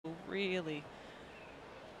really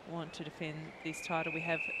want to defend this title. We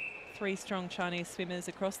have 3 strong Chinese swimmers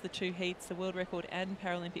across the 2 heats, the world record and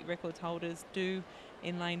Paralympic records holders. Du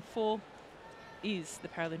in lane 4 is the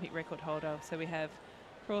Paralympic record holder. So we have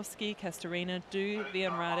KAEWSRI, CASTORENA, Du,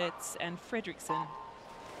 VYNOHRADETS and FREDRIKSSON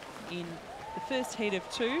in the first heat of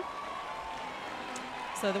 2.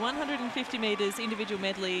 So the 150 metres individual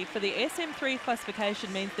medley for the SM3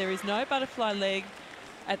 classification means there is no butterfly leg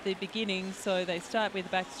at the beginning. So they start with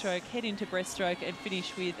backstroke, head into breaststroke and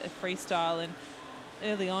finish with a freestyle. And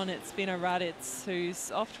early on it's VYNOHRADETS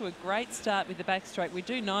who's off to a great start with the backstroke. We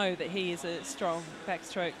do know that he is a strong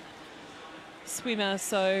backstroke swimmer,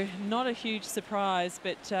 so not a huge surprise,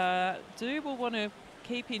 but Du will want to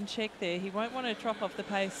keep in check there. He won't want to drop off the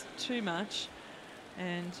pace too much,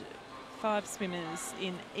 and 5 swimmers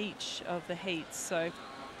in each of the heats, so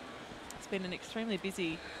it's been an extremely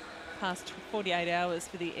busy past 48 hours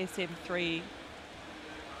for the SM3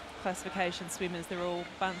 classification swimmers. They're all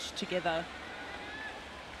bunched together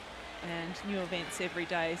and new events every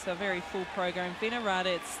day, so a very full program.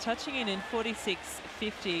 VYNOHRADETS touching in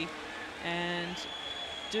 46.50, and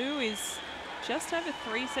Du is just over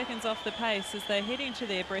 3 seconds off the pace as they head into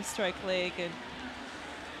their breaststroke leg. And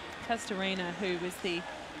CASTORENA, who was the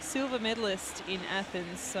silver medalist in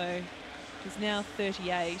Athens, so is now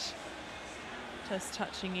 38, just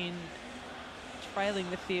touching in, trailing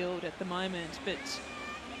the field at the moment. But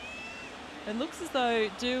it looks as though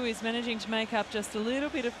Du is managing to make up just a little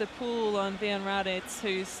bit of the pull on VYNOHRADETS,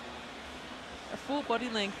 who's a full body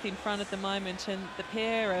length in front at the moment, and the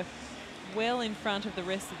pair are well in front of the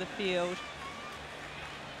rest of the field.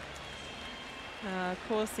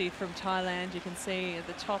 KAEWSRI from Thailand, you can see at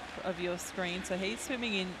the top of your screen. So he's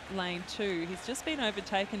swimming in lane 2. He's just been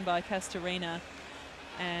overtaken by CASTORENA,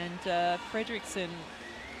 and FREDRIKSSON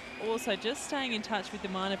also just staying in touch with the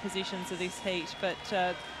minor positions of this heat. But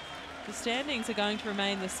the standings are going to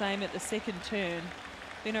remain the same at the second turn.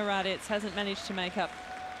 VYNOHRADETS hasn't managed to make up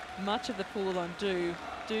much of the pool on Du.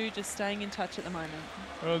 Du just staying in touch at the moment.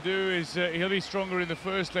 Well, Du is he'll be stronger in the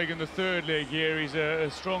first leg and the third leg here. He's a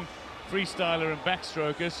strong freestyler and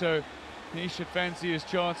backstroker, so he should fancy his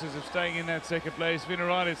chances of staying in that second place.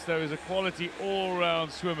 VYNOHRADETS, though, is a quality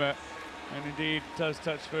all-round swimmer, and indeed does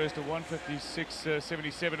touch first at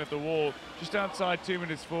 156.77 at the wall, just outside 2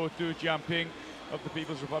 minutes for Du Jianping of the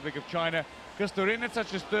People's Republic of China. CASTORENA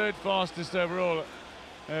touches third fastest overall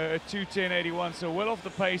at 2:10.81, so well off the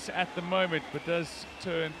pace at the moment, but does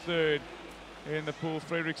turn third in the pool.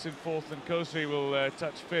 FREDRIKSSON fourth, and KAEWSRI will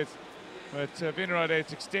touch fifth. But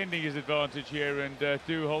VYNOHRADETS extending his advantage here, and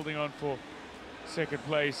Du holding on for second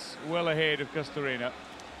place, well ahead of CASTORENA.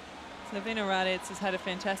 So VYNOHRADETS has had a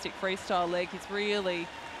fantastic freestyle leg. He's really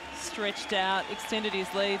stretched out, extended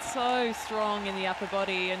his lead, so strong in the upper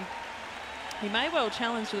body, and he may well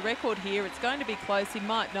challenge the record here. It's going to be close. He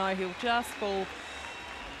might know he'll just fall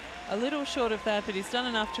a little short of that, but he's done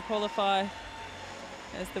enough to qualify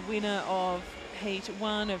as the winner of heat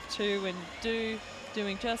 1 of 2, and Du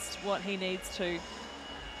doing just what he needs to.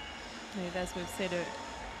 And as we've said, an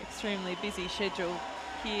extremely busy schedule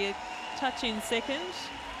here. Touch in second,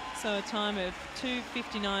 so a time of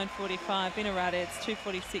 2:59.45. VYNOHRADETS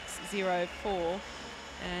 2:46.04.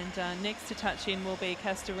 And next to touch in will be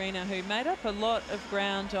CASTORENA, who made up a lot of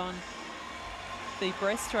ground on the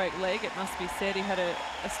breaststroke leg, it must be said. He had a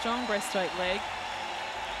strong breaststroke leg.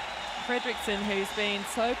 FREDRIKSSON, who's been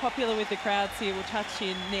so popular with the crowds here, will touch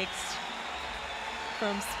in next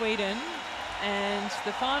from Sweden. And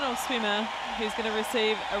the final swimmer, who's going to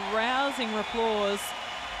receive a rousing applause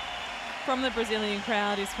from the Brazilian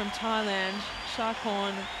crowd, is from Thailand.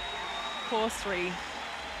 Charkorn KAEWSRI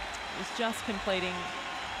is just completing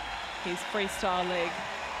his freestyle leg.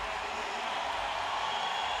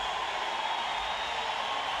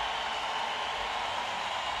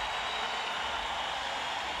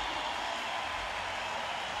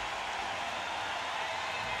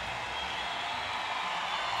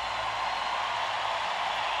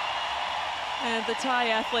 And the Thai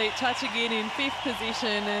athlete touching in 5th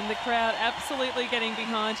position, and the crowd absolutely getting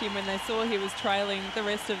behind him when they saw he was trailing the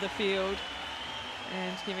rest of the field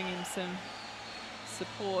and giving him some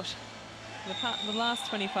support the last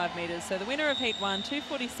 25 metres. So the winner of heat 1,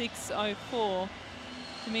 2:46.04,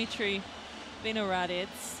 Dmytro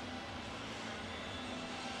VYNOHRADETS.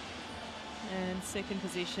 And second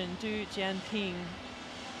position, Du Jianping,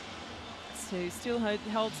 who still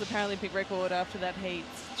holds the Paralympic record after that heat.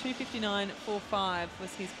 2:59.45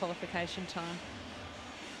 was his qualification time.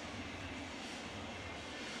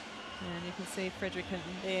 And you can see FREDRIKSSON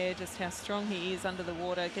there, just how strong he is under the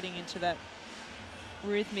water, getting into that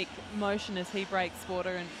rhythmic motion as he breaks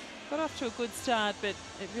water, and got off to a good start, but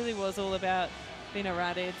it really was all about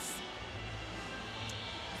VYNOHRADETS.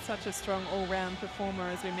 Such a strong all-round performer,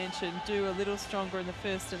 as we mentioned. Do a little stronger in the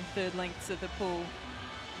first and third lengths of the pool,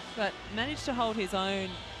 but managed to hold his own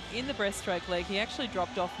in the breaststroke leg. He actually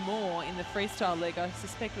dropped off more in the freestyle leg. I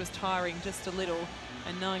suspect was tiring just a little,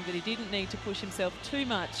 and knowing that he didn't need to push himself too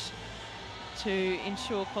much to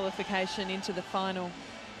ensure qualification into the final,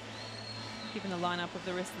 given the lineup of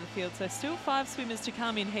the rest of the field. So still 5 swimmers to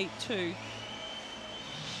come in heat 2.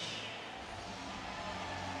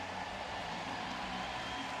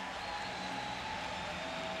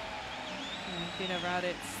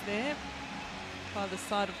 VYNOHRADETS there by the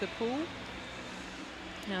side of the pool.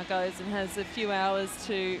 Now goes and has a few hours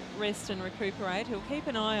to rest and recuperate. He'll keep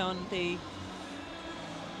an eye on the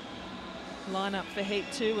lineup for heat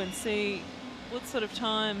 2 and see what sort of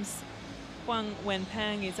times HUANG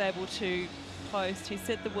Wenpan is able to post. He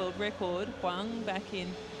set the world record, HUANG, back in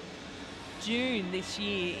June this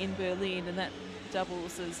year in Berlin, and that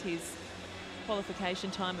doubles as his qualification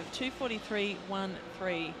time of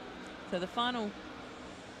 2:43.13. So the final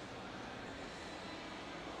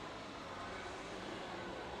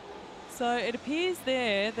So it appears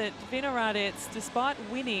there that VYNOHRADETS, despite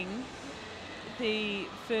winning the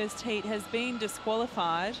first heat, has been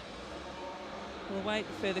disqualified. We'll await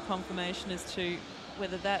further confirmation as to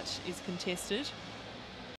whether that is contested.